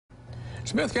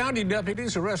Smith County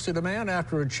deputies arrested a man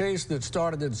after a chase that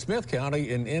started in Smith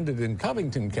County and ended in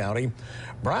Covington County.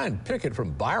 Brian Pickett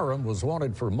from Byram was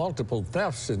wanted for multiple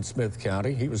thefts in Smith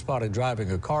County. He was spotted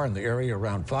driving a car in the area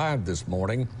around 5 this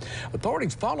morning.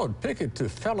 Authorities followed Pickett to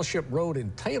Fellowship Road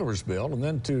in Taylorsville and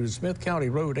then to Smith County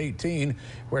Road 18,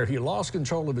 where he lost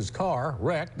control of his car,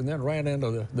 wrecked, and then ran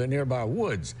into the nearby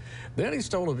woods. Then he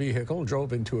stole a vehicle,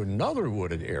 drove into another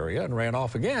wooded area, and ran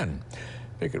off again.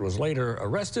 Pickett was later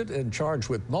arrested and charged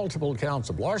with multiple counts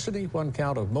of larceny, 1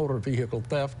 count of motor vehicle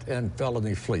theft, and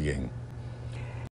felony fleeing.